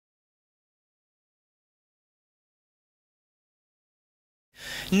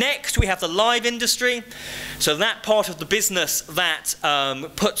Next, we have the live industry. So that part of the business that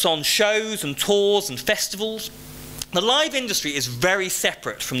puts on shows and tours and festivals. The live industry is very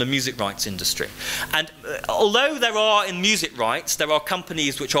separate from the music rights industry. And although there are, in music rights, there are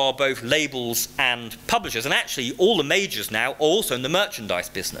companies which are both labels and publishers, and actually all the majors now are also in the merchandise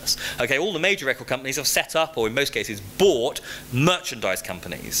business. Okay, all the major record companies have set up, or in most cases bought, merchandise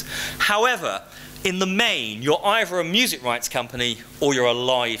companies. However, in the main, you're either a music rights company or you're a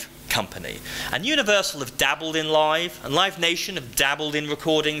live company. And Universal have dabbled in live, and Live Nation have dabbled in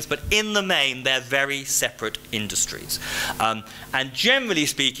recordings, but in the main, they're very separate industries. And generally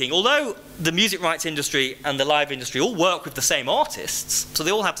speaking, although the music rights industry and the live industry all work with the same artists, so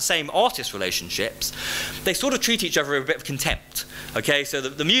they all have the same artist relationships, they sort of treat each other with a bit of contempt. Okay, so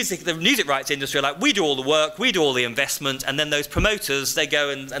the music rights industry are like, we do all the work, we do all the investment, and then those promoters, they go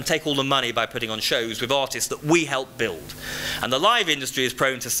and take all the money by putting on shows with artists that we help build. And the live industry is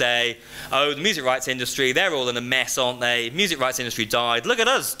prone to say, oh, the music rights industry, they're all in a mess, aren't they? Music rights industry died, look at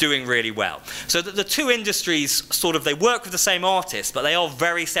us doing really well. So the two industries sort of, they work with the same artists, but they are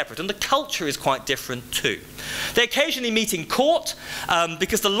very separate, and the culture is quite different too. They occasionally meet in court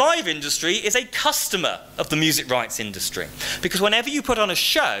because the live industry is a customer of the music rights industry. Because whenever you put on a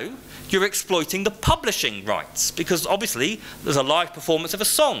show, you're exploiting the publishing rights, because obviously there's a live performance of a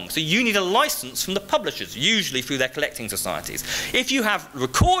song, so you need a license from the publishers, usually through their collecting societies. If you have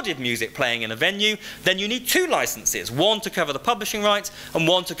recorded music playing in a venue, then you need two licenses, one to cover the publishing rights and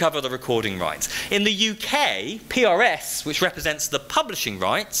one to cover the recording rights. In the UK, PRS, which represents the publishing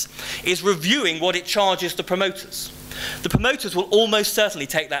rights, is reviewing what it charges the promoters. The promoters will almost certainly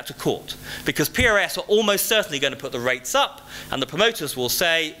take that to court, because PRS are almost certainly going to put the rates up, and the promoters will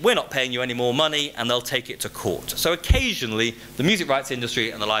say, we're not paying you any more money, and they'll take it to court. So occasionally, the music rights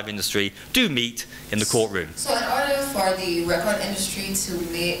industry and the live industry do meet in the courtroom. So in order for the record industry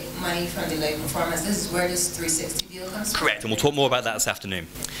to make money from the live performance, this is where this 360 deal comes from? Correct, and we'll talk more about that this afternoon.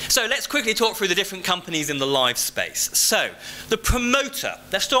 So let's quickly talk through the different companies in the live space. So the promoter,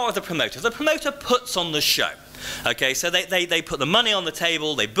 let's start with the promoter. The promoter puts on the show. Okay, so they put the money on the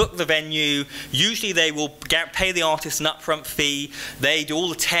table, they book the venue, usually they will pay the artist an upfront fee, they do all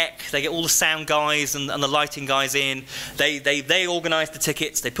the tech, they get all the sound guys and the lighting guys in, they organise the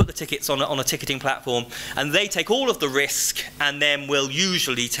tickets, they put the tickets on a ticketing platform, and they take all of the risk and then will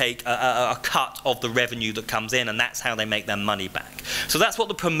usually take a cut of the revenue that comes in, and that's how they make their money back. So that's what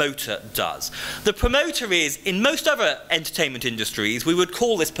the promoter does. The promoter is, in most other entertainment industries, we would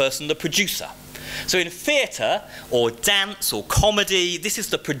call this person the producer. So in theatre, or dance, or comedy, this is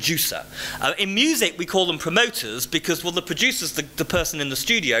the producer. In music, we call them promoters because, well, the producer's the person in the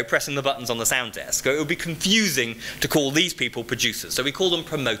studio pressing the buttons on the sound desk. So it would be confusing to call these people producers. So we call them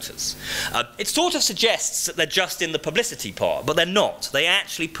promoters. It sort of suggests that they're just in the publicity part, but they're not. They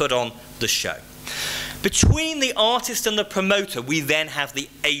actually put on the show. Between the artist and the promoter, we then have the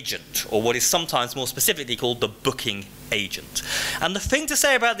agent, or what is sometimes more specifically called the booking agent. And the thing to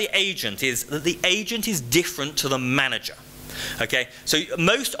say about the agent is that the agent is different to the manager. Okay, so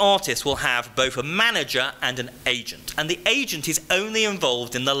most artists will have both a manager and an agent, and the agent is only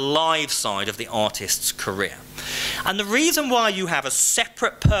involved in the live side of the artist's career. And the reason why you have a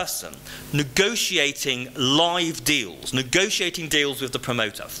separate person negotiating live deals, negotiating deals with the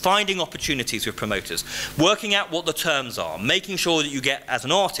promoter, finding opportunities with promoters, working out what the terms are, making sure that you get, as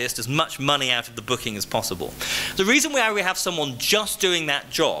an artist, as much money out of the booking as possible. The reason why we have someone just doing that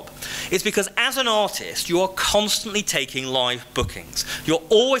job is because as an artist, you are constantly taking live bookings. You're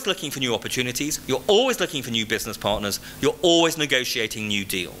always looking for new opportunities, you're always looking for new business partners, you're always negotiating new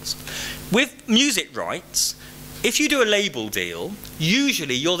deals. With music rights, if you do a label deal,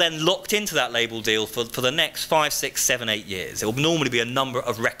 usually you're then locked into that label deal for the next 5, 6, 7, 8 years. It will normally be a number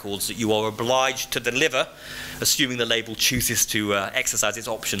of records that you are obliged to deliver, assuming the label chooses to exercise its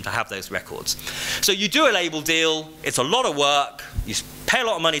option to have those records. So you do a label deal, it's a lot of work, you pay a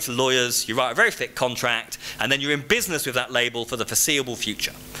lot of money to lawyers, you write a very thick contract, and then you're in business with that label for the foreseeable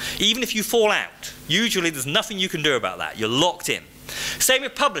future. Even if you fall out, usually there's nothing you can do about that. You're locked in. Same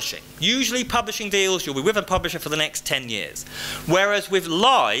with publishing. Usually publishing deals, you'll be with a publisher for the next 10 years. Whereas with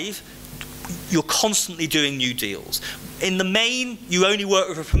live, you're constantly doing new deals. In the main, you only work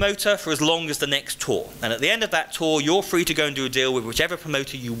with a promoter for as long as the next tour. And at the end of that tour, you're free to go and do a deal with whichever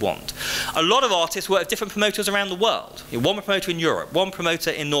promoter you want. A lot of artists work with different promoters around the world. One promoter in Europe, one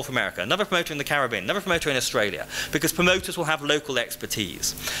promoter in North America, another promoter in the Caribbean, another promoter in Australia, because promoters will have local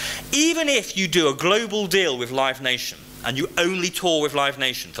expertise. Even if you do a global deal with Live Nation, and you only tour with Live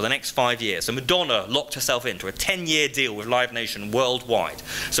Nation for the next 5 years. So Madonna locked herself into a 10-year deal with Live Nation worldwide.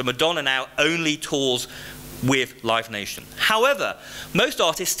 So Madonna now only tours with Live Nation. However, most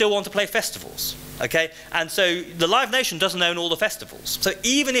artists still want to play festivals. Okay, and so the Live Nation doesn't own all the festivals. So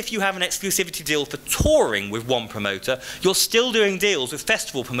even if you have an exclusivity deal for touring with one promoter, you're still doing deals with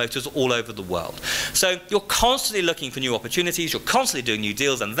festival promoters all over the world. So you're constantly looking for new opportunities, you're constantly doing new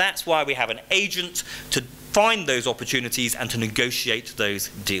deals, and that's why we have an agent to find those opportunities and to negotiate those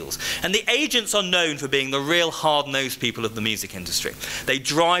deals. And the agents are known for being the real hard-nosed people of the music industry. They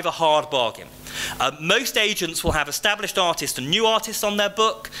drive a hard bargain. Most agents will have established artists and new artists on their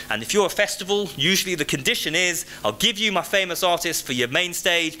book, and if you're a festival, usually the condition is, I'll give you my famous artist for your main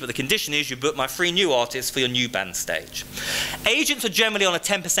stage, but the condition is you book my 3 new artists for your new band stage. Agents are generally on a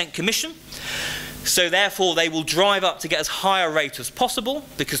 10% commission, so therefore they will drive up to get as high a rate as possible,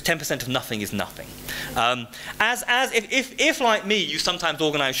 because 10% of nothing is nothing. If like me, you sometimes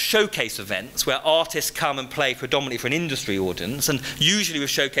organize showcase events where artists come and play predominantly for an industry audience, and usually with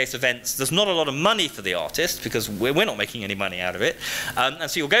showcase events there's not a lot of money for the artist because we're not making any money out of it, and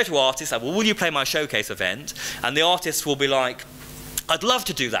so you'll go to artists and, well, will you play my showcase event? And the artists will be like, I'd love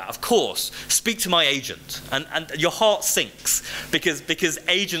to do that, of course. Speak to my agent. And your heart sinks because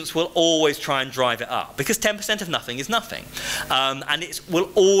agents will always try and drive it up, because 10% of nothing is nothing. And it will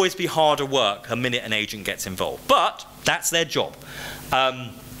always be harder work the minute an agent gets involved. But that's their job.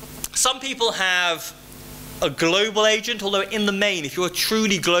 Some people have a global agent, although in the main, if you're a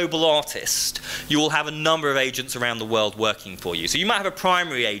truly global artist, you will have a number of agents around the world working for you. So you might have a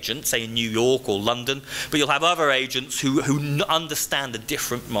primary agent, say in New York or London, but you'll have other agents who understand a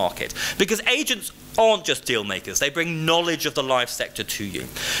different market. Because agents aren't just deal makers, they bring knowledge of the live sector to you.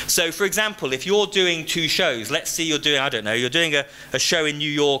 So for example, if you're doing 2 shows, let's see you're doing, I don't know, you're doing a show in New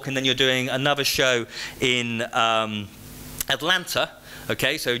York and then you're doing another show in Atlanta.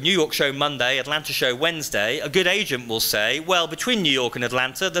 Okay, so New York show Monday, Atlanta show Wednesday. A good agent will say, well, between New York and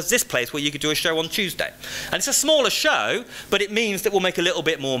Atlanta, there's this place where you could do a show on Tuesday. And it's a smaller show, but it means that we'll make a little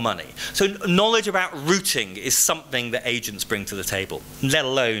bit more money. So knowledge about routing is something that agents bring to the table, let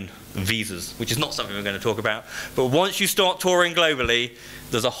alone visas, which is not something we're going to talk about. But once you start touring globally,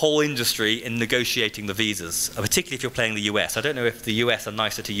 there's a whole industry in negotiating the visas, particularly if you're playing the US. I don't know if the US are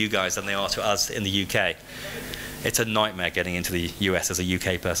nicer to you guys than they are to us in the UK. It's a nightmare getting into the US as a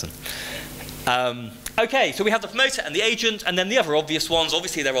UK person. Okay, so we have the promoter and the agent, and then the other obvious ones,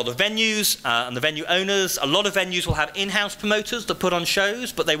 obviously there are the venues and the venue owners. A lot of venues will have in-house promoters that put on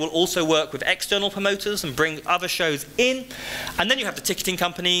shows, but they will also work with external promoters and bring other shows in. And then you have the ticketing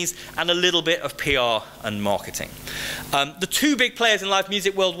companies and a little bit of PR and marketing. The 2 big players in live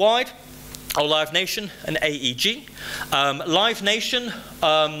music worldwide are Live Nation and AEG. Live Nation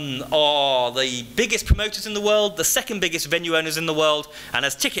are the biggest promoters in the world, the 2nd biggest venue owners in the world, and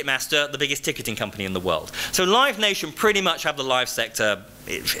as Ticketmaster, the biggest ticketing company in the world. So Live Nation pretty much have the live sector.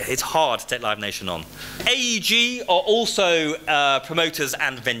 It's hard to take Live Nation on. AEG are also promoters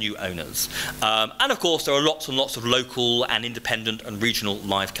and venue owners. And of course, there are lots and lots of local and independent and regional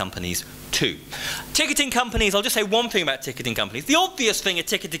live companies too. Ticketing companies, I'll just say one thing about ticketing companies. The obvious thing a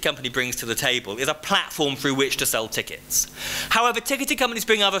ticketing company brings to the table is a platform through which to sell tickets. However, ticketing companies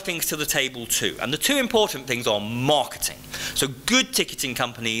bring other things to the table too. And the 2 important things are marketing. So good ticketing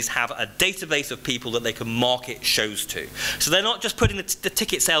companies have a database of people that they can market shows to. So they're not just putting the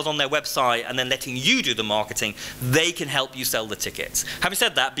ticket sales on their website and then letting you do the marketing. They can help you sell the tickets. Having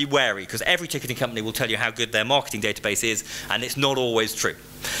said that, be wary, because every ticketing company will tell you how good their marketing database is, and it's not always true.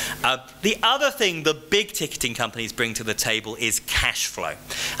 The other thing the big ticketing companies bring to the table is cash flow.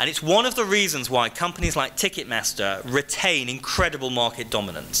 And it's one of the reasons why companies like Ticketmaster retain incredible market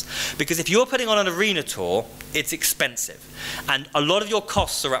dominance. Because if you're putting on an arena tour, it's expensive. And a lot of your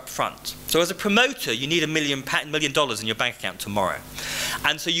costs are up front. So as a promoter, you need $1 million in your bank account tomorrow.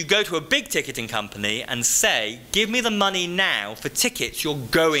 And so you go to a big ticketing company and say, give me the money now for tickets you're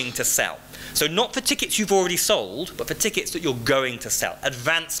going to sell. So not for tickets you've already sold, but for tickets that you're going to sell.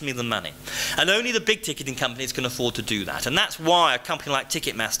 Advance me the money. And only the big ticketing companies can afford to do that. And that's why a company like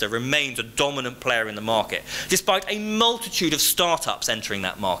Ticketmaster remains a dominant player in the market, despite a multitude of startups entering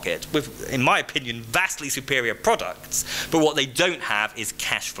that market with, in my opinion, vastly superior products. But what they don't have is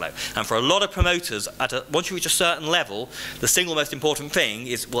cash flow. And for a lot of promoters, once you reach a certain level, the single most important thing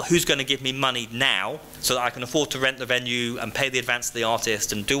is, well, who's going to give me money now so that I can afford to rent the venue and pay the advance to the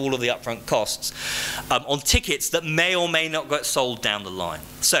artist and do all of the upfront costs on tickets that may or may not get sold down the line.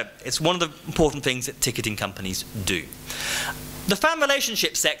 So it's one of the important things that ticketing companies do. The fan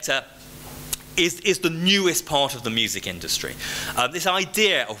relationship sector is the newest part of the music industry. This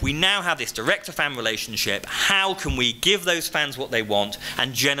idea of we now have this direct-to-fan relationship, how can we give those fans what they want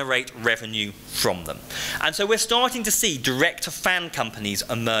and generate revenue from them? And so we're starting to see direct-to-fan companies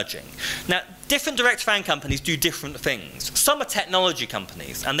emerging. Now, different direct-to-fan companies do different things. Some are technology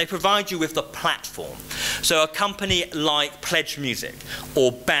companies, and they provide you with the platform. So a company like Pledge Music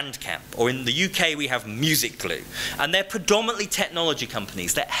or Bandcamp, or in the UK we have Music Glue, and they're predominantly technology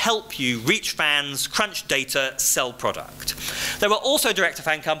companies that help you reach fans, crunch data, sell product. There are also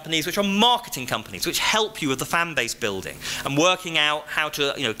direct-to-fan companies which are marketing companies, which help you with the fan base building and working out how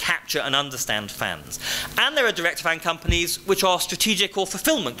to capture and understand fans. And there are direct-to-fan companies which are strategic or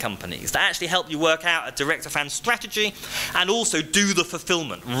fulfillment companies that actually help you work out a direct-to-fan strategy and also do the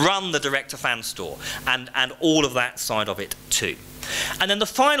fulfillment, run the direct-to-fan store, and all of that side of it too. And then the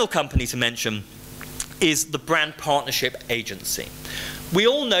final company to mention is the brand partnership agency. We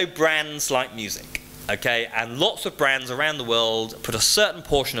all know brands like music, okay, and lots of brands around the world put a certain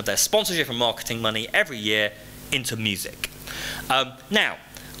portion of their sponsorship and marketing money every year into music. Now,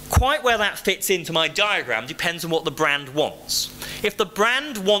 quite where that fits into my diagram depends on what the brand wants. If the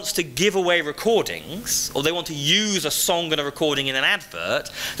brand wants to give away recordings, or they want to use a song and a recording in an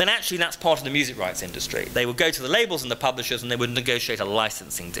advert, then actually that's part of the music rights industry. They will go to the labels and the publishers and they would negotiate a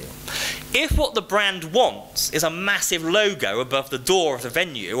licensing deal. If what the brand wants is a massive logo above the door of the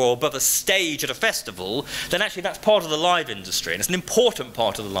venue or above a stage at a festival, then actually that's part of the live industry, and it's an important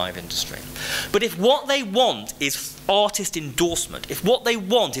part of the live industry. But if what they want is artist endorsement, if what they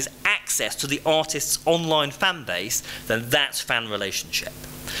want is access to the artist's online fan base, then that's fan relationship.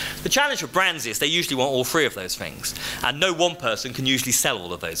 The challenge for brands is they usually want all three of those things, and no one person can usually sell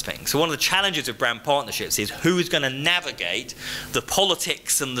all of those things. So one of the challenges of brand partnerships is who is going to navigate the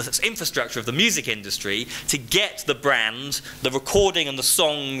politics and the infrastructure of the music industry to get the brand, the recording and the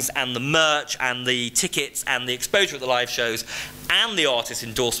songs and the merch and the tickets and the exposure at the live shows and the artist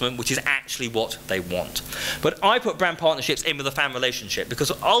endorsement, which is actually what they want. But I put brand partnerships in with a fan relationship because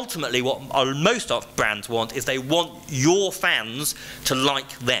ultimately what most of brands want is they want your fans to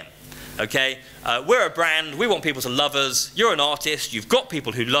like them. Okay, we're a brand, we want people to love us, you're an artist, you've got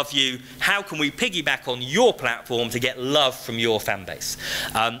people who love you, how can we piggyback on your platform to get love from your fan base?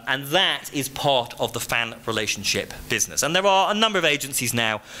 And that is part of the fan relationship business. And there are a number of agencies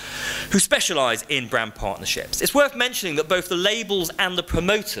now who specialize in brand partnerships. It's worth mentioning that both the labels and the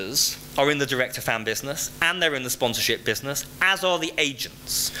promoters are in the direct-to-fan business, and they're in the sponsorship business, as are the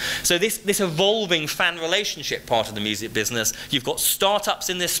agents. So this evolving fan relationship part of the music business, you've got startups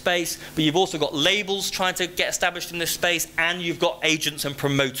in this space, but you've also got labels trying to get established in this space, and you've got agents and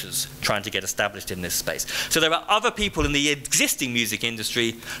promoters trying to get established in this space. So there are other people in the existing music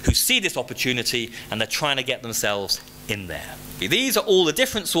industry who see this opportunity, and they're trying to get themselves in there. These are all the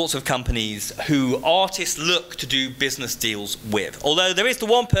different sorts of companies who artists look to do business deals with. Although there is the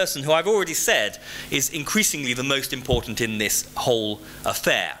one person who I've already said is increasingly the most important in this whole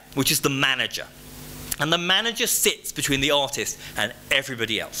affair, which is the manager. And the manager sits between the artist and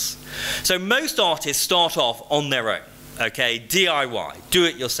everybody else. So most artists start off on their own. Okay, DIY, do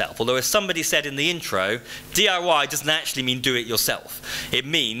it yourself. Although as somebody said in the intro, DIY doesn't actually mean do it yourself. It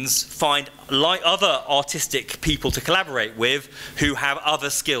means find other artistic people to collaborate with who have other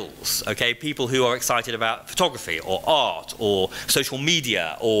skills, okay? People who are excited about photography or art or social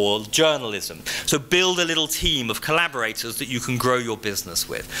media or journalism. So build a little team of collaborators that you can grow your business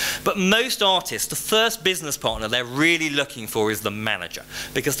with. But most artists, the first business partner they're really looking for is the manager,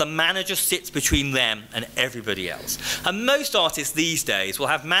 because the manager sits between them and everybody else. And most artists these days will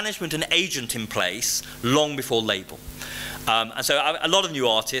have management and agent in place long before label. And so a lot of new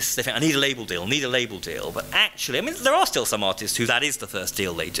artists, they think, I need a label deal, need a label deal. But actually, I mean, there are still some artists who that is the first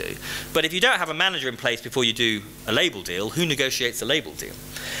deal they do. But if you don't have a manager in place before you do a label deal, who negotiates a label deal?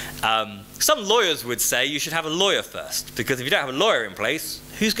 Some lawyers would say you should have a lawyer first, because if you don't have a lawyer in place,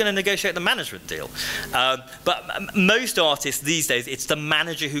 who's going to negotiate the management deal? But most artists these days, it's the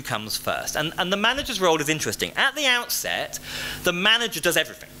manager who comes first. And the manager's role is interesting. At the outset, the manager does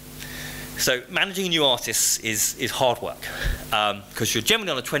everything. So managing a new artist is hard work, because you're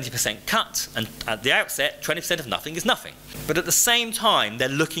generally on a 20% cut, and at the outset, 20% of nothing is nothing. But at the same time, they're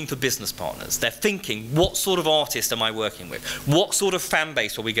looking for business partners. They're thinking, what sort of artist am I working with? What sort of fan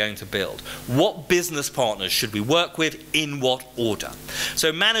base are we going to build? What business partners should we work with, in what order?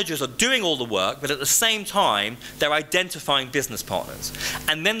 So managers are doing all the work, but at the same time, they're identifying business partners.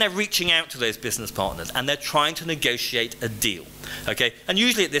 And then they're reaching out to those business partners, and they're trying to negotiate a deal. Okay, and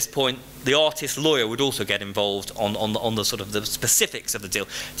usually at this point, the artist lawyer would also get involved on the sort of the specifics of the deal.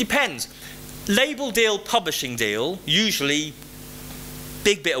 Depends. Label deal, publishing deal, usually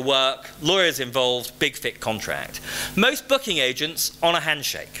big bit of work, lawyers involved, big thick contract. Most booking agents on a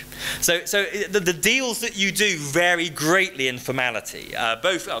handshake. So the deals that you do vary greatly in formality,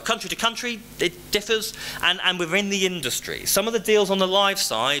 both country to country, it differs, and within the industry. Some of the deals on the live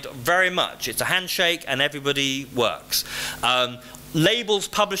side, very much, it's a handshake and everybody works. Labels,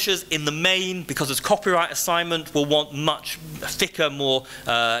 publishers, in the main, because it's copyright assignment, will want much thicker, more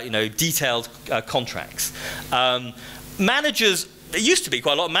detailed contracts. Managers, there used to be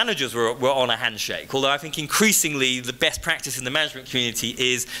quite a lot of managers were on a handshake, although I think increasingly the best practice in the management community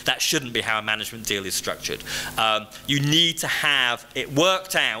is that shouldn't be how a management deal is structured. You need to have it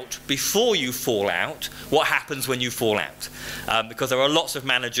worked out before you fall out what happens when you fall out, because there are lots of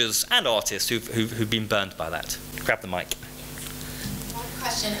managers and artists who've been burned by that. Grab the mic.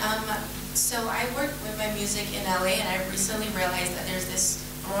 Question. So I work with my music in LA, and I recently realized that there's this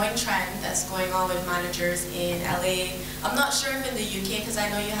growing trend that's going on with managers in LA. I'm not sure if in the UK, because I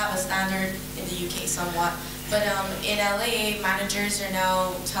know you have a standard in the UK somewhat, but in LA, managers are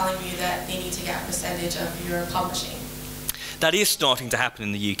now telling you that they need to get a percentage of your publishing. That is starting to happen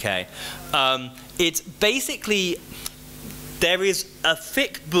in the UK. It's basically, there is a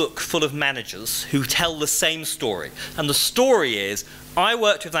thick book full of managers who tell the same story. And the story is, I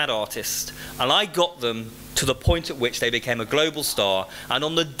worked with that artist, and I got them to the point at which they became a global star, and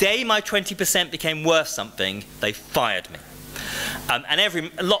on the day my 20% became worth something, they fired me. And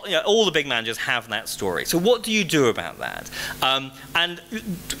all the big managers have that story. So what do you do about that? And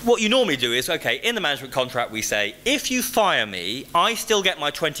what you normally do is, okay, in the management contract we say, if you fire me, I still get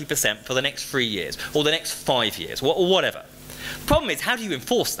my 20% for the next 3 years, or the next 5 years, or whatever. The problem is, how do you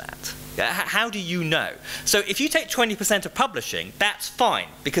enforce that? How do you know? So if you take 20% of publishing, that's fine,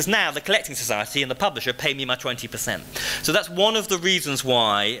 because now the collecting society and the publisher pay me my 20%. So that's one of the reasons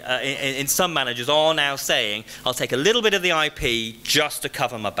why in some managers are now saying, I'll take a little bit of the IP just to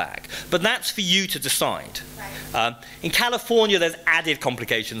cover my back. But that's for you to decide. Right. In California, there's added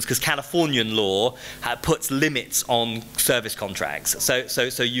complications, because Californian law puts limits on service contracts.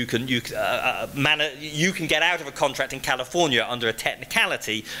 So you can get out of a contract in California under a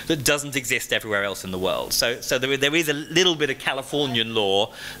technicality that doesn't exist everywhere else in the world. So there is a little bit of Californian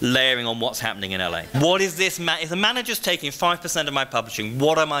law layering on what's happening in LA. What is this? If the manager's taking 5% of my publishing,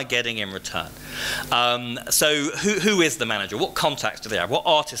 what am I getting in return? So who is the manager? What contacts do they have? What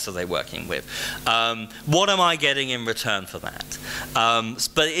artists are they working with? What am I getting in return for that?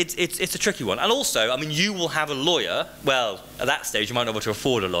 But it's a tricky one. And also, I mean, you will have a lawyer. Well, at that stage, you might not be able to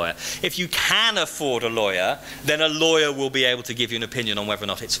afford a lawyer. If you can afford a lawyer, then a lawyer will be able to give you an opinion on whether or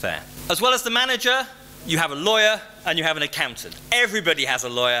not it's fair. As well as the manager, you have a lawyer and you have an accountant. Everybody has a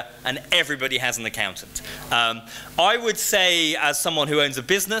lawyer and everybody has an accountant. I would say, as someone who owns a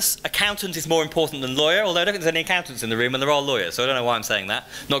business, accountant is more important than lawyer, although I don't think there's any accountants in the room, and there are lawyers, so I don't know why I'm saying that.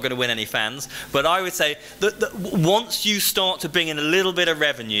 Not going to win any fans. But I would say that once you start to bring in a little bit of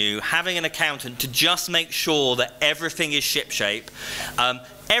revenue, having an accountant to just make sure that everything is shipshape.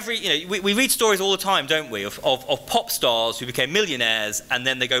 We read stories all the time, don't we, of pop stars who became millionaires and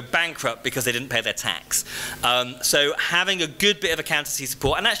then they go bankrupt because they didn't pay their tax. So having a good bit of accountancy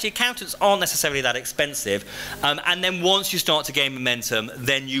support, and actually accountants aren't necessarily that expensive, and then once you start to gain momentum,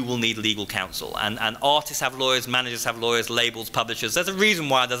 then you will need legal counsel. And artists have lawyers, managers have lawyers, labels, publishers. There's a reason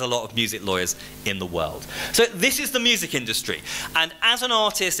why there's a lot of music lawyers in the world. So this is the music industry. And as an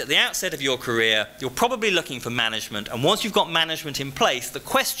artist, at the outset of your career, you're probably looking for management. And once you've got management in place, the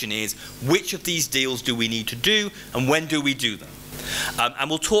question is, which of these deals do we need to do, and when do we do them? And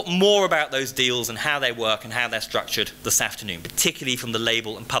we'll talk more about those deals and how they work and how they're structured this afternoon, particularly from the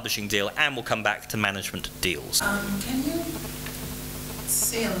label and publishing deal, and we'll come back to management deals. Can you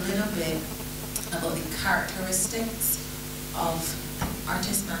say a little bit about the characteristics of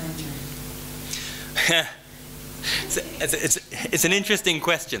artist manager? It's an interesting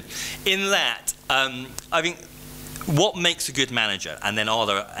question. In that, I think, what makes a good manager, and then are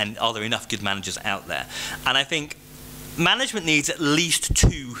there enough good managers out there? And I think management needs at least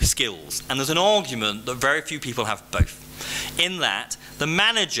two skills, and there's an argument that very few people have both. In that, the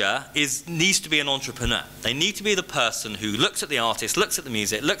manager needs to be an entrepreneur. They need to be the person who looks at the artist, looks at the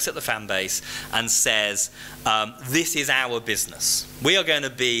music, looks at the fan base, and says, this is our business. We are going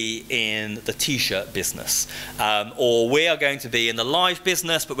to be in the t-shirt business, or we are going to be in the live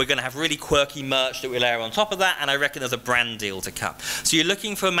business, but we're going to have really quirky merch that we layer on top of that, and I reckon there's a brand deal to come. So you're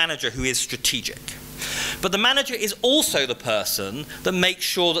looking for a manager who is strategic. But the manager is also the person that makes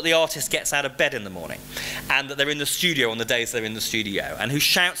sure that the artist gets out of bed in the morning, and that they're in the studio on the days they're in the studio, and who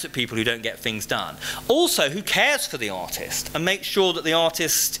shouts at people who don't get things done. Also, who cares for the artist and makes sure that the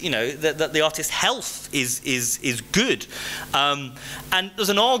artist, that the artist's health is good. And there's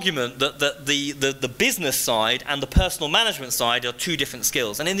an argument that the business side and the personal management side are two different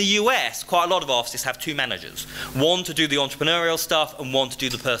skills. And in the US, quite a lot of artists have two managers, one to do the entrepreneurial stuff and one to do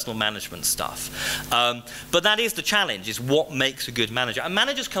the personal management stuff. But that is the challenge, is what makes a good manager. And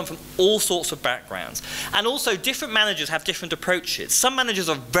managers come from all sorts of backgrounds. And also, different managers have different approaches. Some managers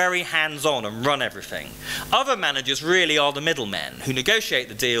are very hands-on and run everything. Other managers really are the middlemen who negotiate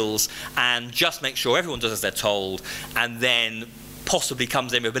the deals and just make sure everyone does as they're told, and then possibly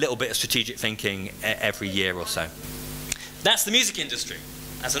comes in with a little bit of strategic thinking every year or so. That's the music industry.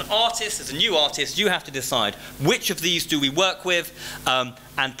 As an artist, as a new artist, you have to decide which of these do we work with,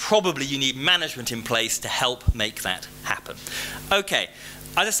 and probably you need management in place to help make that happen. Okay,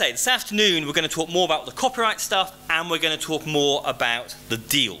 as I say, this afternoon we're going to talk more about the copyright stuff, and we're going to talk more about the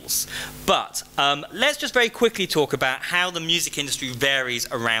deals. But let's just very quickly talk about how the music industry varies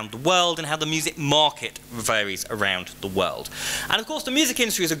around the world and how the music market varies around the world. And of course, the music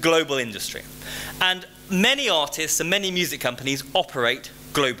industry is a global industry. And many artists and many music companies operate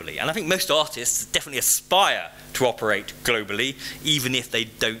globally. And I think most artists definitely aspire to operate globally, even if they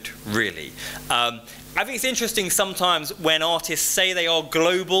don't really. I think it's interesting sometimes when artists say they are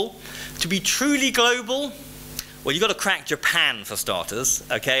global. To be truly global, well, you've got to crack Japan for starters,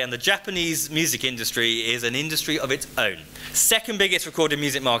 okay? And the Japanese music industry is an industry of its own. Second biggest recorded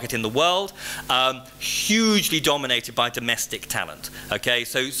music market in the world, hugely dominated by domestic talent, okay?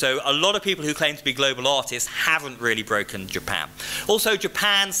 So a lot of people who claim to be global artists haven't really broken Japan. Also,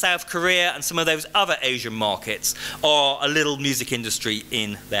 Japan, South Korea, and some of those other Asian markets are a little music industry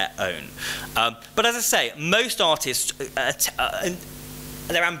in their own. But as I say, most artists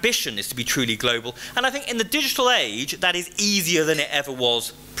their ambition is to be truly global. And I think in the digital age, that is easier than it ever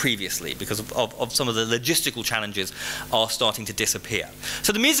was previously, because of some of the logistical challenges are starting to disappear.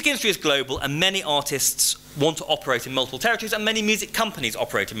 So the music industry is global, and many artists want to operate in multiple territories, and many music companies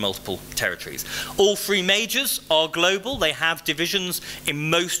operate in multiple territories. All three majors are global. They have divisions in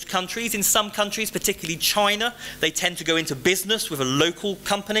most countries. In some countries, particularly China, they tend to go into business with a local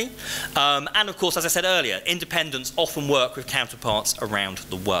company. And of course, as I said earlier, independents often work with counterparts around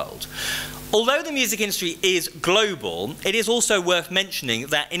the world. Although the music industry is global, it is also worth mentioning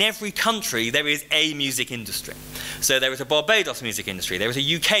that in every country there is a music industry. So there is a Barbados music industry, there is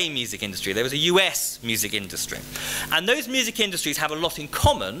a UK music industry, there is a US music industry. And those music industries have a lot in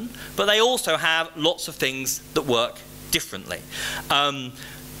common, but they also have lots of things that work differently.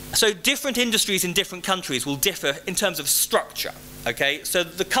 So different industries in different countries will differ in terms of structure. Okay, so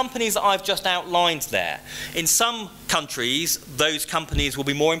the companies that I've just outlined there, in some countries, those companies will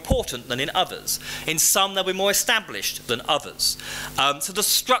be more important than in others. In some, they'll be more established than others. So the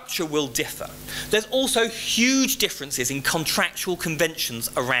structure will differ. There's also huge differences in contractual conventions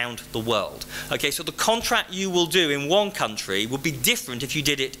around the world. Okay, so the contract you will do in one country will be different if you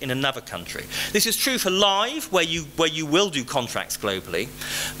did it in another country. This is true for live, where you will do contracts globally.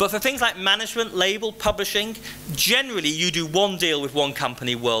 But for things like management, label, publishing, generally you do one deal with one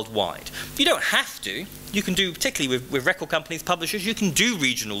company worldwide. You don't have to. You can do, particularly with record companies, publishers, you can do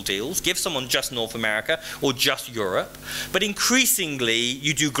regional deals, give someone just North America or just Europe, but increasingly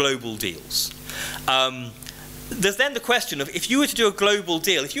you do global deals. There's then the question of, if you were to do a global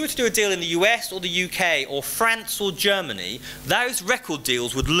deal, if you were to do a deal in the US or the UK or France or Germany, those record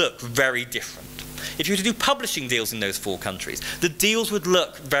deals would look very different. If you were to do publishing deals in those four countries, the deals would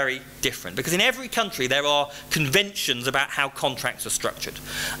look very different, because in every country there are conventions about how contracts are structured.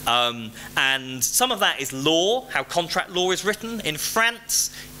 And some of that is law, how contract law is written. In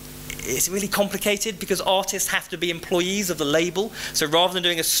France, it's really complicated because artists have to be employees of the label. So rather than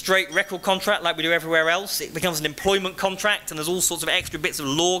doing a straight record contract like we do everywhere else, it becomes an employment contract, and there's all sorts of extra bits of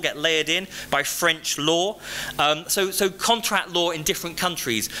law get layered in by French law. So contract law in different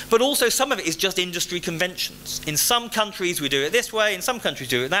countries, but also some of it is just industry conventions. In some countries we do it this way, in some countries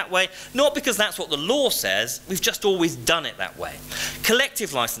do it that way, not because that's what the law says, we've just always done it that way.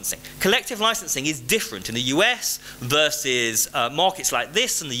 Collective licensing. Collective licensing is different in the US versus markets like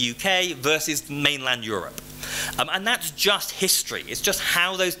this in the UK versus mainland Europe. And that's just history. It's just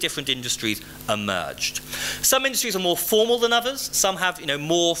how those different industries emerged. Some industries are more formal than others. Some have,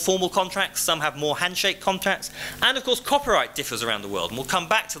 more formal contracts. Some have more handshake contracts. And of course, copyright differs around the world. And we'll come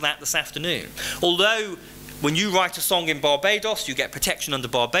back to that this afternoon. Although when you write a song in Barbados, you get protection under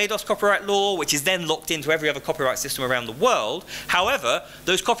Barbados copyright law, which is then locked into every other copyright system around the world. However,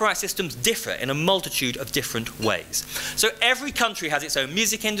 those copyright systems differ in a multitude of different ways. So every country has its own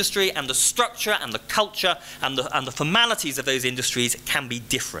music industry, and the structure and the culture and the formalities of those industries can be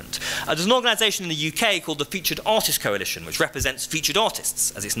different. There's an organisation in the UK called the Featured Artists Coalition, which represents featured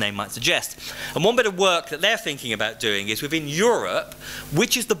artists, as its name might suggest. And one bit of work that they're thinking about doing is within Europe,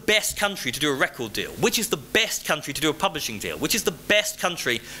 which is the best country to do a record deal? Which is the best country to do a publishing deal? Which is the best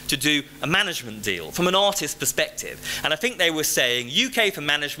country to do a management deal from an artist's perspective? And I think they were saying UK for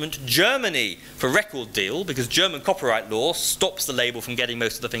management, Germany for record deal, because German copyright law stops the label from getting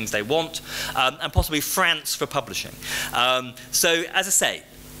most of the things they want, and possibly France for publishing. So, as I say,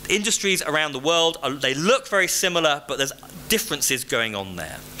 industries around the world, they look very similar, but there's differences going on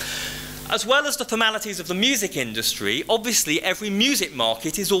there. As well as the formalities of the music industry, obviously every music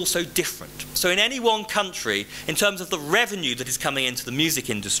market is also different. So in any one country, in terms of the revenue that is coming into the music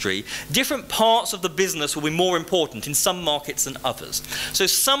industry, different parts of the business will be more important in some markets than others. So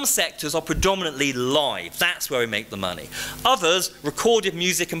some sectors are predominantly live, that's where we make the money. Others, recorded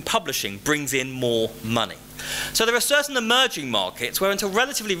music and publishing brings in more money. So there are certain emerging markets where until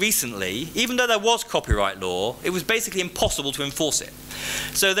relatively recently, even though there was copyright law, it was basically impossible to enforce it.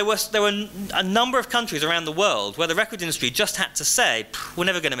 So there were a number of countries around the world where the record industry just had to say, we're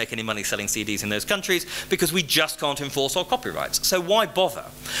never going to make any money selling CDs in those countries because we just can't enforce our copyrights. So why bother?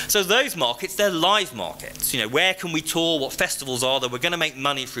 So those markets, they're live markets. You know, where can we tour? What festivals are there? We're going to make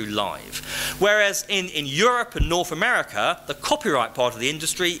money through live. Whereas in Europe and North America, the copyright part of the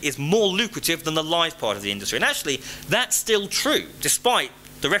industry is more lucrative than the live part of the industry. And actually, that's still true, despite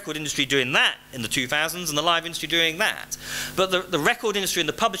the record industry doing that in the 2000s and the live industry doing that. But the record industry and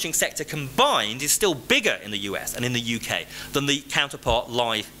the publishing sector combined is still bigger in the US and in the UK than the counterpart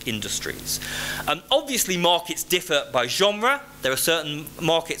live industries. Obviously, markets differ by genre. There are certain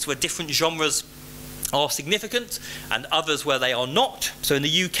markets where different genres are significant and others where they are not. So in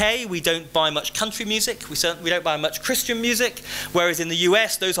the UK, we don't buy much country music. We don't buy much Christian music, whereas in the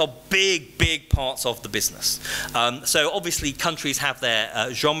US, those are big, big parts of the business. So obviously, countries have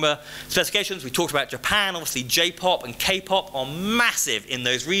their genre specifications. We talked about Japan. Obviously, J-pop and K-pop are massive in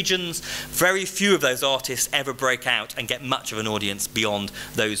those regions. Very few of those artists ever break out and get much of an audience beyond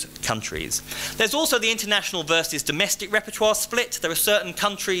those countries. There's also the international versus domestic repertoire split. There are certain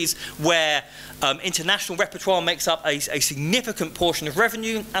countries where international repertoire makes up a significant portion of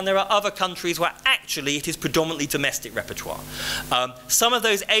revenue, and there are other countries where actually it is predominantly domestic repertoire. Some of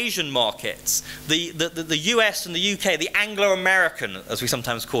those Asian markets, the US and the UK, the Anglo-American, as we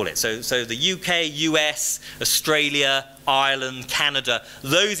sometimes call it, so the UK, US, Australia, Ireland, Canada,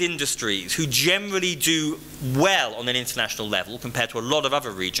 those industries who generally do well on an international level compared to a lot of other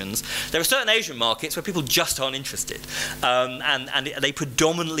regions, there are certain Asian markets where people just aren't interested. And they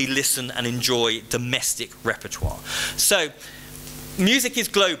predominantly listen and enjoy domestic repertoire. So music is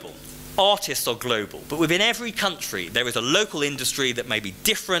global. Artists are global, but within every country there is a local industry that may be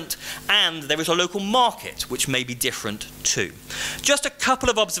different, and there is a local market which may be different too. Just a couple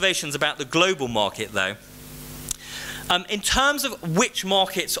of observations about the global market though. In terms of which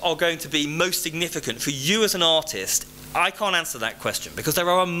markets are going to be most significant for you as an artist, I can't answer that question because there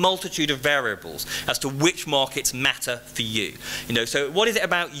are a multitude of variables as to which markets matter for you. You know, so what is it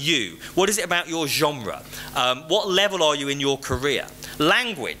about you? What is it about your genre? What level are you in your career?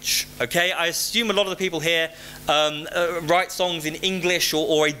 Language, okay? I assume a lot of the people here write songs in English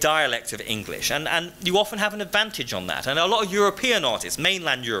or a dialect of English, and you often have an advantage on that. And a lot of European artists,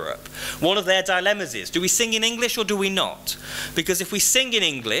 mainland Europe, one of their dilemmas is, do we sing in English or do we not? Because if we sing in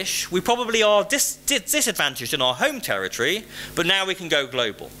English, we probably are disadvantaged in our home territory, but now we can go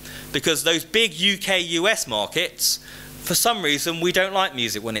global. Because those big UK, US markets, for some reason, we don't like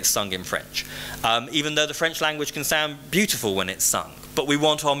music when it's sung in French, even though the French language can sound beautiful when it's sung. But we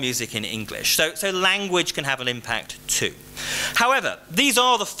want our music in English. So language can have an impact too. However, these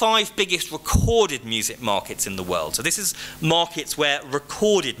are the 5 biggest recorded music markets in the world. So this is markets where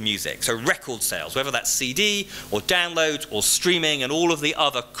recorded music, so record sales, whether that's CD or downloads or streaming and all of the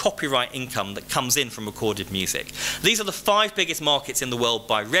other copyright income that comes in from recorded music. These are the 5 biggest markets in the world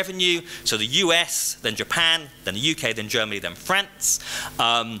by revenue. So the US, then Japan, then the UK, then Germany, then France.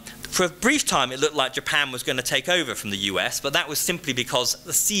 For a brief time, it looked like Japan was going to take over from the US, but that was simply because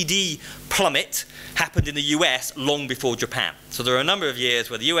the CD plummet happened in the US long before Japan. So there were a number of years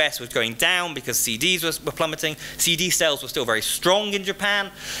where the US was going down because CDs were plummeting. CD sales were still very strong in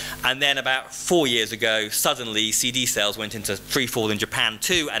Japan. And then about 4 years ago, suddenly CD sales went into free fall in Japan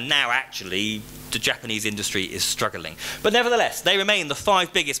too, and now actually the Japanese industry is struggling. But nevertheless, they remain the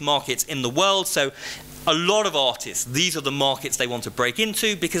 5 biggest markets in the world. So a lot of artists, these are the markets they want to break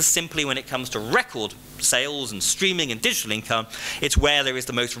into, because simply when it comes to record sales and streaming and digital income, it's where there is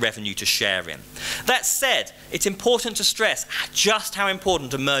the most revenue to share in. That said, it's important to stress just how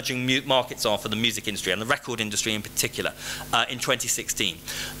important emerging markets are for the music industry and the record industry in particular in 2016.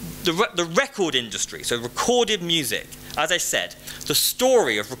 The record industry, so recorded music, as I said, the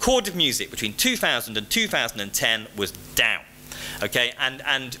story of recorded music between 2000 and 2010 was down. Okay,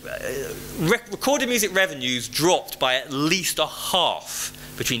 and recorded music revenues dropped by at least a half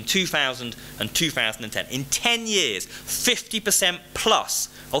between 2000 and 2010. In 10 years, 50% plus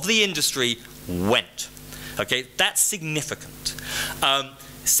of the industry went. Okay, that's significant.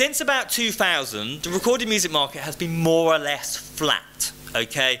 Since about 2000, the recorded music market has been more or less flat.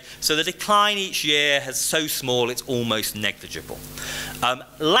 Okay, so the decline each year has so small it's almost negligible.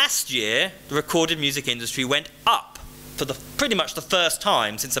 Last year, the recorded music industry went up for pretty much the first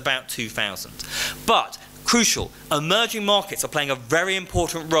time since about 2000. But, crucial, emerging markets are playing a very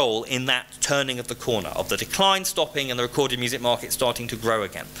important role in that turning of the corner, of the decline stopping and the recorded music market starting to grow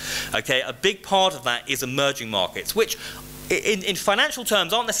again. Okay, a big part of that is emerging markets, which in financial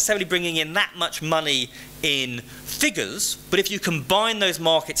terms aren't necessarily bringing in that much money in figures, but if you combine those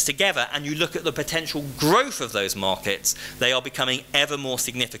markets together and you look at the potential growth of those markets, they are becoming ever more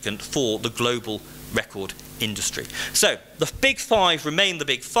significant for the global record industry. So the big five remain the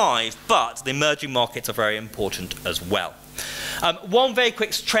big five, but the emerging markets are very important as well. One very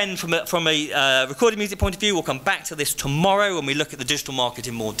quick trend from a recorded music point of view, we'll come back to this tomorrow when we look at the digital market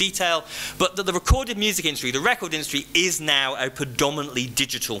in more detail, but the recorded music industry, the record industry, is now a predominantly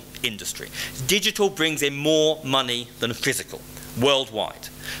digital industry. Digital brings in more money than physical worldwide.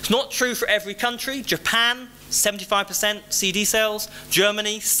 It's not true for every country. Japan, 75% CD sales,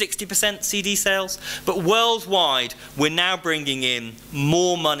 Germany 60% CD sales, but worldwide we're now bringing in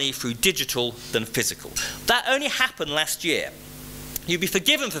more money through digital than physical. That only happened last year. You'd be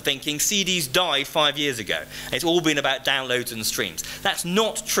forgiven for thinking CDs died 5 years ago. It's all been about downloads and streams. That's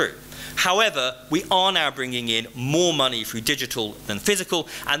not true. However, we are now bringing in more money through digital than physical,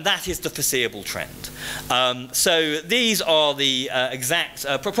 and that is the foreseeable trend. So these are the exact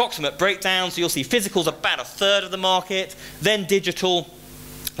approximate breakdowns. So you'll see physical's about a third of the market, then digital.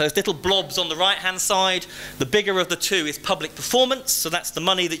 Those little blobs on the right-hand side, the bigger of the two is public performance, so that's the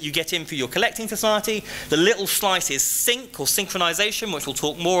money that you get in for your collecting society. The little slice is sync or synchronization, which we'll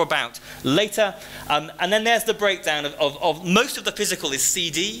talk more about later. And then there's the breakdown of most of the physical is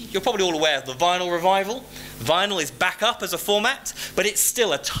CD. You're probably all aware of the vinyl revival. Vinyl is back up as a format, but it's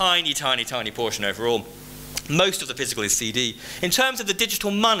still a tiny, tiny, tiny portion overall. Most of the physical is CD. In terms of the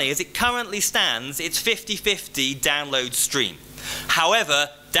digital money, as it currently stands, it's 50-50 download stream. However,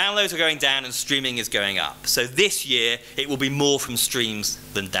 downloads are going down and streaming is going up. So this year, it will be more from streams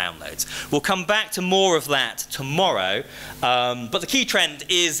than downloads. We'll come back to more of that tomorrow. But the key trend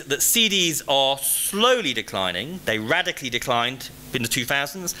is that CDs are slowly declining. They radically declined in the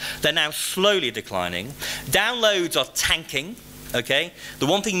 2000s. They're now slowly declining. Downloads are tanking. Okay? The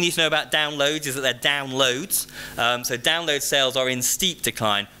one thing you need to know about downloads is that they're downloads. So download sales are in steep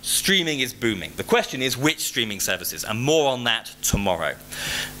decline. Streaming is booming. The question is which streaming services, and more on that tomorrow.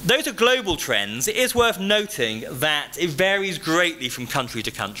 Those are global trends. It is worth noting that it varies greatly from country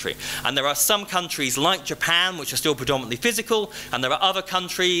to country. And there are some countries like Japan, which are still predominantly physical, and there are other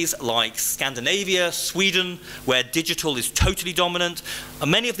countries like Scandinavia, Sweden, where digital is totally dominant. And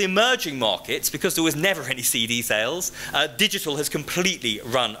many of the emerging markets, because there was never any CD sales, digital has completely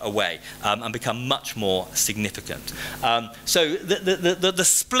run away and become much more significant. So the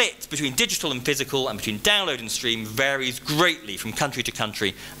split between digital and physical and between download and stream varies greatly from country to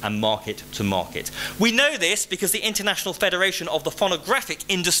country and market to market. We know this because the International Federation of the Phonographic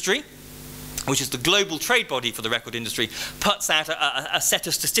Industry, which is the global trade body for the record industry, puts out a set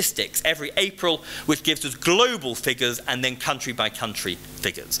of statistics every April, which gives us global figures and then country by country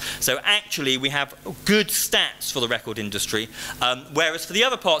figures. So actually we have good stats for the record industry, whereas for the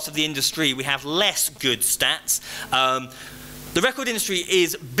other parts of the industry we have less good stats. The record industry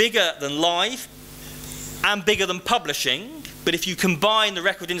is bigger than live and bigger than publishing. But if you combine the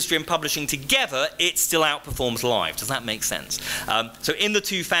record industry and publishing together, it still outperforms live. Does that make sense? So in the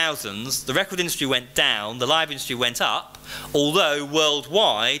 2000s, the record industry went down, the live industry went up, although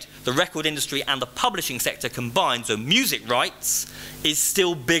worldwide, the record industry and the publishing sector combined, so music rights, is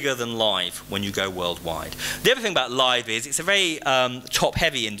still bigger than live when you go worldwide. The other thing about live is it's a very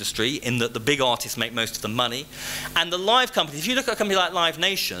top-heavy industry in that the big artists make most of the money. And the live company, if you look at a company like Live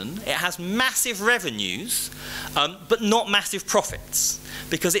Nation, it has massive revenues, but not massive profits,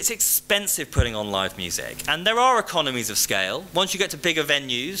 because it's expensive putting on live music. And there are economies of scale. Once you get to bigger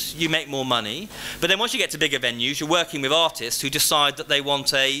venues, you make more money. But then once you get to bigger venues, you're working with artists who decide that they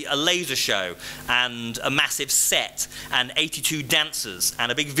want a laser show and a massive set and 82 dancers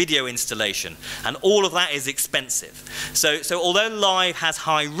and a big video installation. And all of that is expensive. So although live has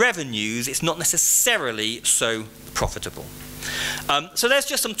high revenues, it's not necessarily so profitable. So there's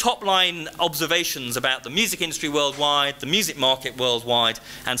just some top-line observations about the music industry worldwide, the music market worldwide,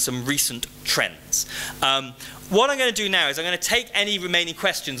 and some recent trends. What I'm going to do now is I'm going to take any remaining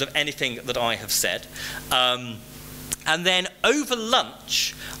questions of anything that I have said. And then over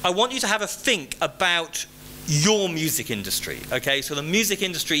lunch, I want you to have a think about your music industry, okay? So the music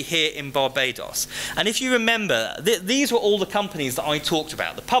industry here in Barbados. And if you remember, these were all the companies that I talked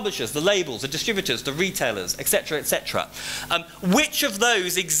about, the publishers, the labels, the distributors, the retailers, etc., etc. Which of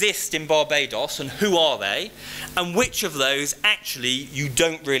those exist in Barbados and who are they? And which of those actually you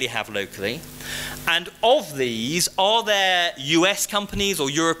don't really have locally? And of these, are there US companies or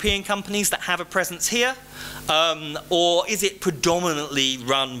European companies that have a presence here? Or is it predominantly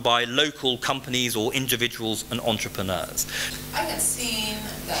run by local companies or individuals and entrepreneurs? I had seen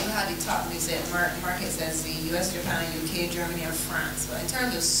that you had the top music markets as the US, Japan, UK, Germany, and France. But in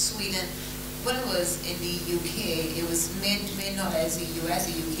terms of Sweden, when it was in the UK, it was made known as the US,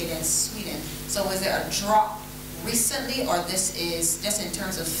 the UK, then Sweden. So was there a drop recently, or this is just in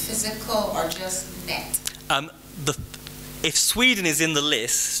terms of physical or just net? If Sweden is in the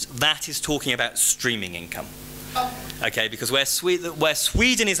list, that is talking about streaming income. Okay, because where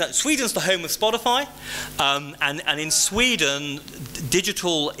Sweden is, Sweden's the home of Spotify, and in Sweden,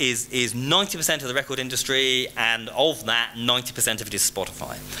 digital is 90% of the record industry, and of that, 90% of it is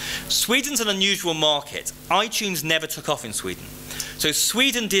Spotify. Sweden's an unusual market. iTunes never took off in Sweden. So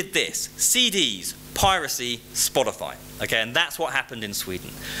Sweden did this: CDs, piracy, Spotify. Okay, and that's what happened in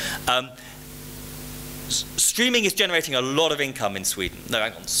Sweden. Streaming is generating a lot of income in Sweden. No,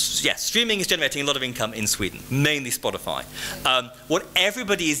 hang on. Yes, streaming is generating a lot of income in Sweden, mainly Spotify. What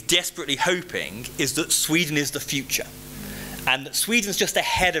everybody is desperately hoping is that Sweden is the future. And that Sweden's just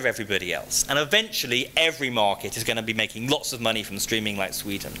ahead of everybody else. And eventually, every market is going to be making lots of money from streaming like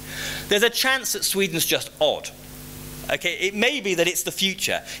Sweden. There's a chance that Sweden's just odd. Okay, it may be that it's the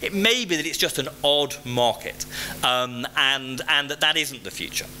future. It may be that it's just an odd market, and that isn't the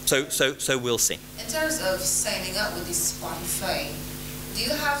future. So we'll see. In terms of signing up with the Spotify, do you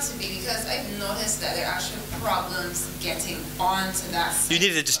have to be, because I've noticed that there are actually problems getting onto that site. You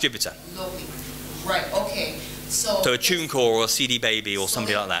need a distributor. Locally. Right, okay. So a TuneCore or a CD Baby or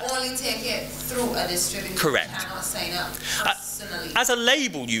somebody like that. Only take it through a distributor. Correct. You cannot sign up personally. As a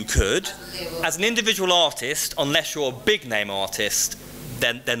label, you could. As an individual artist, unless you're a big name artist,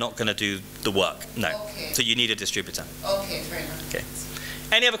 then they're not going to do the work. No. Okay. So you need a distributor. Okay, fair enough. Okay.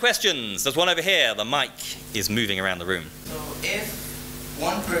 Any other questions? There's one over here. The mic is moving around the room. So if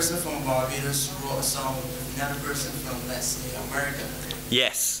one person from Barbados wrote a song with another person from, let's say, America.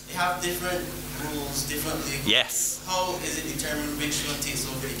 Yes. They have different rules, different legals. Yes. How is it determined which one takes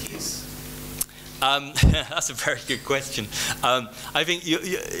over the case? That's a very good question. I think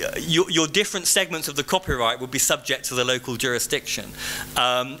your different segments of the copyright would be subject to the local jurisdiction.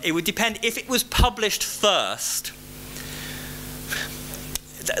 It would depend. If it was published first,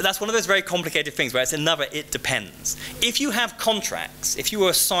 that's one of those very complicated things where it's another it depends. If you have contracts, if you were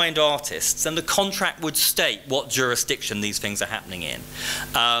assigned artists, then the contract would state what jurisdiction these things are happening in.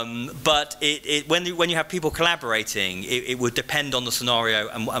 But when you have people collaborating, it would depend on the scenario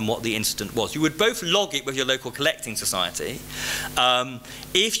and what the incident was. You would both log it with your local collecting society.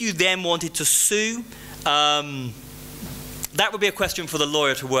 If you then wanted to sue, that would be a question for the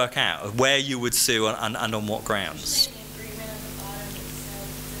lawyer to work out, of where you would sue and on what grounds.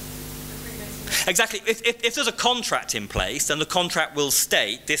 Exactly. If there's a contract in place, then the contract will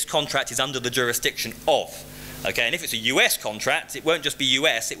state this contract is under the jurisdiction of. Okay, and if it's a US contract, it won't just be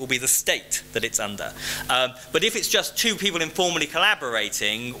US, it will be the state that it's under. But if it's just two people informally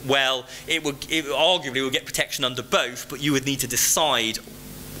collaborating, well, it arguably would get protection under both, but you would need to decide.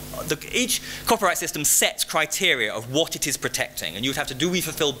 Each copyright system sets criteria of what it is protecting, and you would have to, do we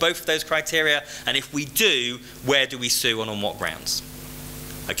fulfill both of those criteria? And if we do, where do we sue and on what grounds?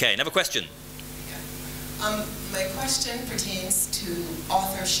 Okay, another question. My question pertains to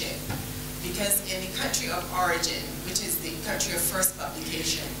authorship, because in the country of origin, which is the country of first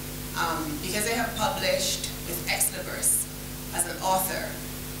publication, because they have published with X numbers, as an author,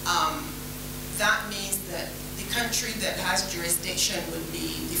 that means that the country that has jurisdiction would be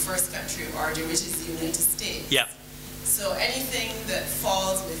the first country of origin, which is the United States. Yeah. So anything that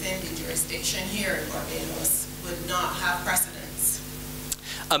falls within the jurisdiction here in Barbados would not have precedence.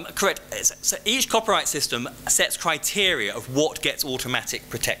 Correct. So each copyright system sets criteria of what gets automatic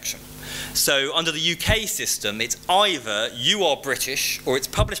protection. So under the UK system, it's either you are British, or it's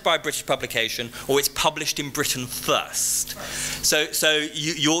published by a British publication, or it's published in Britain first. So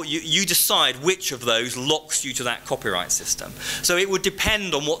you decide which of those locks you to that copyright system. So it would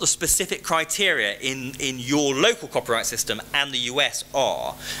depend on what the specific criteria in your local copyright system and the US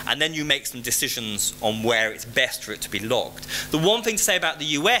are, and then you make some decisions on where it's best for it to be logged. The one thing to say about the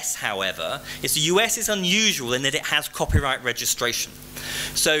US, however, is the US is unusual in that it has copyright registration.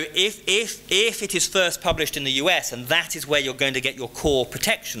 So if it is first published in the US and that is where you're going to get your core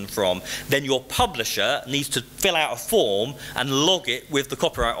protection from, then your publisher needs to fill out a form and log it with the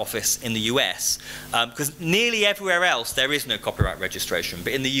Copyright Office in the US. Because nearly everywhere else there is no copyright registration,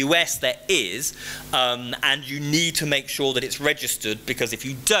 but in the US there is, and you need to make sure that it's registered, because if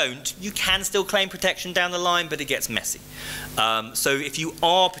you don't, you can still claim protection down the line, but it gets messy. So if you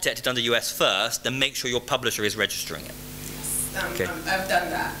are protected under US first, then make sure your publisher is registering it. Okay. I've done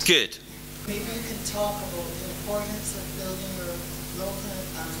that. Good. Maybe you can talk about the importance of building your local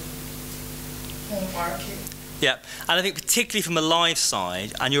home market. Yeah, and I think particularly from a live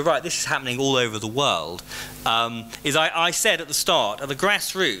side, and you're right, this is happening all over the world, is I said at the start, at the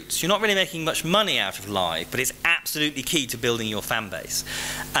grassroots, you're not really making much money out of live, but it's absolutely key to building your fan base.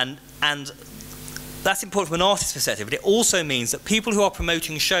 And that's important from an artist's perspective, but it also means that people who are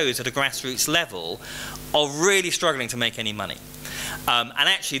promoting shows at a grassroots level are really struggling to make any money. And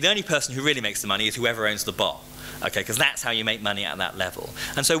actually, the only person who really makes the money is whoever owns the bar. Okay, because that's how you make money at that level.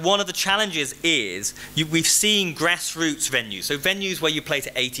 And so one of the challenges is, we've seen grassroots venues, so venues where you play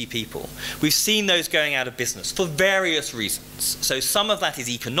to 80 people. We've seen those going out of business for various reasons. So some of that is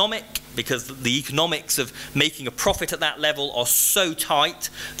economic, because the economics of making a profit at that level are so tight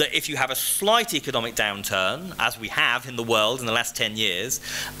that if you have a slight economic downturn, as we have in the world in the last 10 years,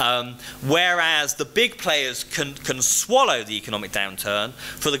 whereas the big players can swallow the economic downturn,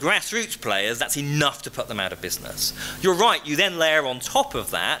 for the grassroots players, that's enough to put them out of business. You're right, you then layer on top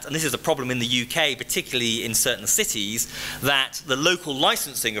of that, and this is a problem in the UK, particularly in certain cities, that the local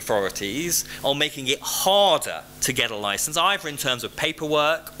licensing authorities are making it harder to get a license, either in terms of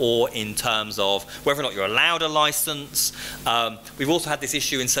paperwork or in terms of whether or not you're allowed a license. We've also had this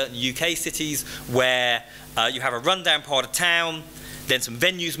issue in certain UK cities where you have a rundown part of town, then some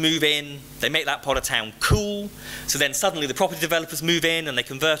venues move in, they make that part of town cool, so then suddenly the property developers move in and they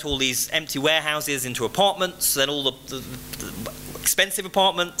convert all these empty warehouses into apartments, then all the expensive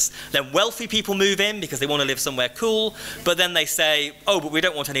apartments, then wealthy people move in because they want to live somewhere cool, but then they say, oh, but we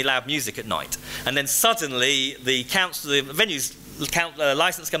don't want any loud music at night. And then suddenly the venue's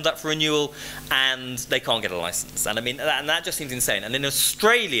license comes up for renewal and they can't get a license. And I mean, that just seems insane. And in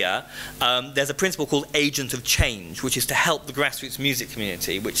Australia, there's a principle called agent of change, which is to help the grassroots music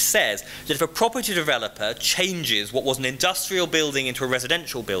community, which says that if a property developer changes what was an industrial building into a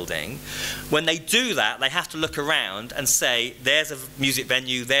residential building, when they do that, they have to look around and say, there's a music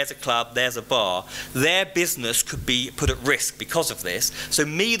venue, there's a club, there's a bar. Their business could be put at risk because of this. So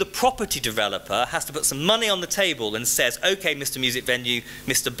me, the property developer, has to put some money on the table and says, okay, Mr. Music venue,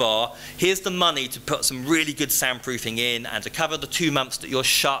 Mr. Bar, here's the money to put some really good soundproofing in and to cover the 2 months that you're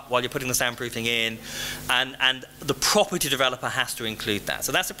shut while you're putting the soundproofing in, and the property developer has to include that.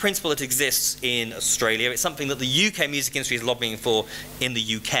 So that's a principle that exists in Australia. It's something that the UK music industry is lobbying for in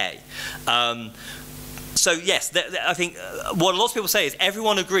the UK. So yes, I think what lots of people say is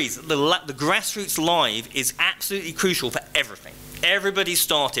everyone agrees that the grassroots live is absolutely crucial for everything. Everybody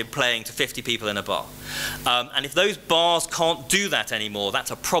started playing to 50 people in a bar. And if those bars can't do that anymore,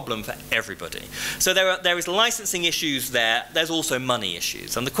 that's a problem for everybody. So there is licensing issues there. There's also money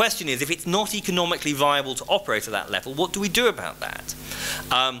issues. And the question is, if it's not economically viable to operate at that level, what do we do about that?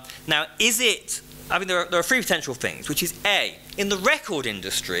 Now, I mean, there are three potential things, which is A, in the record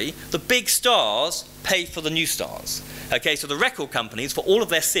industry, the big stars pay for the new stars. Okay, so the record companies, for all of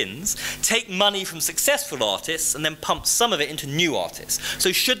their sins, take money from successful artists and then pump some of it into new artists.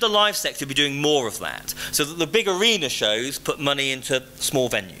 So should the live sector be doing more of that? So that the big arena shows put money into small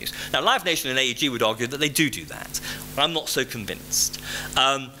venues. Now, Live Nation and AEG would argue that they do that. I'm not so convinced.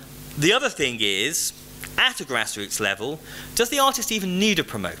 The other thing is, at a grassroots level, does the artist even need a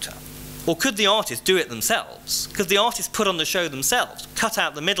promoter? Or could the artists do it themselves? Could the artists put on the show themselves, cut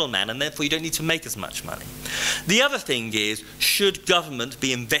out the middleman, and therefore you don't need to make as much money? The other thing is, should government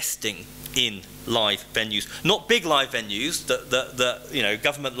be investing in live venues, not big live venues that you know,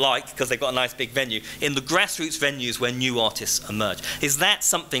 government like because they've got a nice big venue, in the grassroots venues where new artists emerge. Is that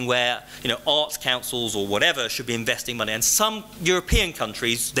something where, you know, arts councils or whatever should be investing money? And some European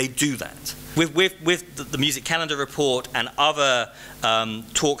countries, they do that. With the Music Calendar report and other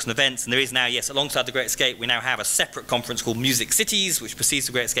talks and events, and there is now, yes, alongside the Great Escape, we now have a separate conference called Music Cities, which precedes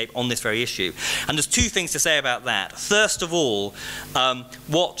the Great Escape on this very issue. And there's two things to say about that. First of all,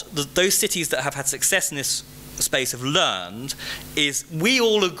 those cities that have had success in this space have learned is we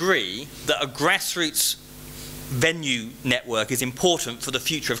all agree that a grassroots venue network is important for the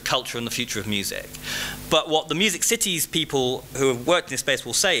future of culture and the future of music. But what the Music Cities people who have worked in this space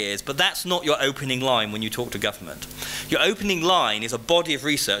will say is, but that's not your opening line when you talk to government. Your opening line is a body of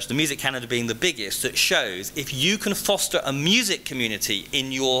research, the Music Canada being the biggest, that shows if you can foster a music community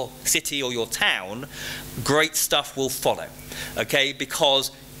in your city or your town, great stuff will follow. Okay,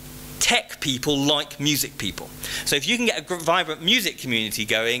 because tech people like music people. So if you can get a vibrant music community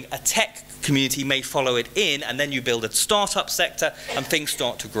going, a tech community may follow it in, and then you build a startup sector and things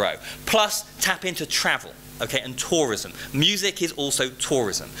start to grow. Plus, tap into travel. Okay, and tourism. Music is also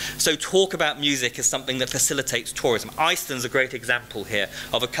tourism. So talk about music as something that facilitates tourism. Iceland's a great example here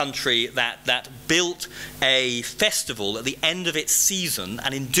of a country that built a festival at the end of its season,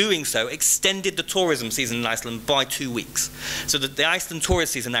 and in doing so extended the tourism season in Iceland by 2 weeks. So that the Iceland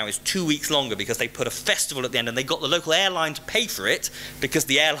tourist season now is 2 weeks longer because they put a festival at the end, and they got the local airline to pay for it because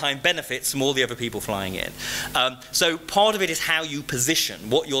the airline benefits from all the other people flying in. So part of it is how you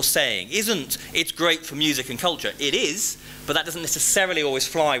position. What you're saying isn't, it's great for music and culture. It is, but that doesn't necessarily always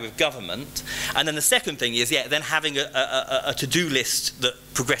fly with government. And then the second thing is, yeah, then having a to-do list that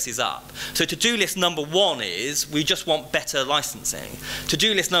progresses up. So to-do list number 1 is, we just want better licensing.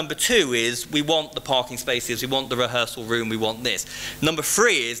 To-do list number 2 is, we want the parking spaces, we want the rehearsal room, we want this. Number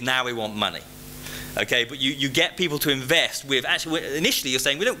 3 is, now we want money. Okay, but you get people to invest with, actually, initially you're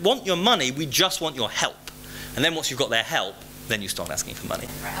saying, we don't want your money, we just want your help. And then once you've got their help, then you start asking for money.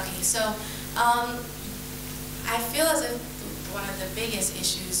 Right, okay, so I feel as if one of the biggest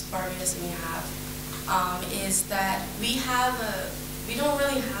issues Barbados and we have is that we don't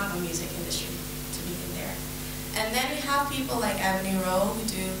really have a music industry to begin there. And then we have people like Avenue Row who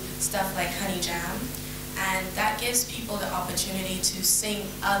do stuff like Honey Jam, and that gives people the opportunity to sing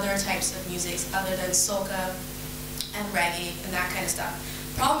other types of music other than soca and reggae and that kind of stuff.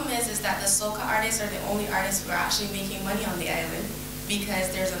 Problem is that the soca artists are the only artists who are actually making money on the island,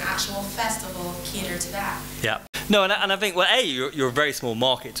 because there's an actual festival catered to that. Yeah. No, and I think, well, A, you're a very small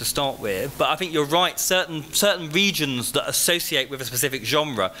market to start with, but I think you're right, certain regions that associate with a specific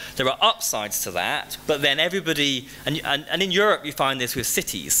genre, there are upsides to that, but then everybody, and in Europe you find this with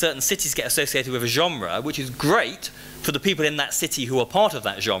cities, certain cities get associated with a genre, which is great for the people in that city who are part of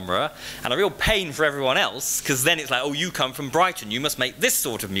that genre, and a real pain for everyone else, because then it's like, oh, you come from Brighton, you must make this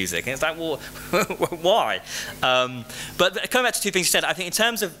sort of music. And it's like, well, why? But coming back to two things you said, I think in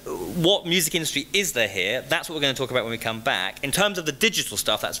terms of what music industry is there here, that's what we're going to talk about when we come back. In terms of the digital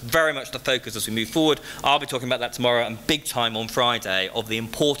stuff, that's very much the focus as we move forward. I'll be talking about that tomorrow, and big time on Friday, of the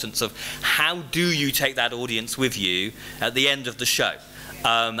importance of how do you take that audience with you at the end of the show.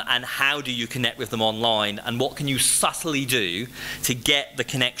 And how do you connect with them online, and what can you subtly do to get the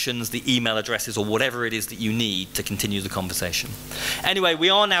connections, the email addresses, or whatever it is that you need to continue the conversation. Anyway, we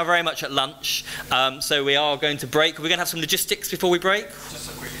are now very much at lunch, so we are going to break. We're going to have some logistics before we break.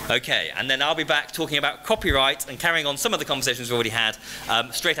 Just a quick one. Okay, and then I'll be back talking about copyright and carrying on some of the conversations we've already had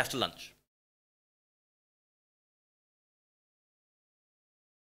straight after lunch.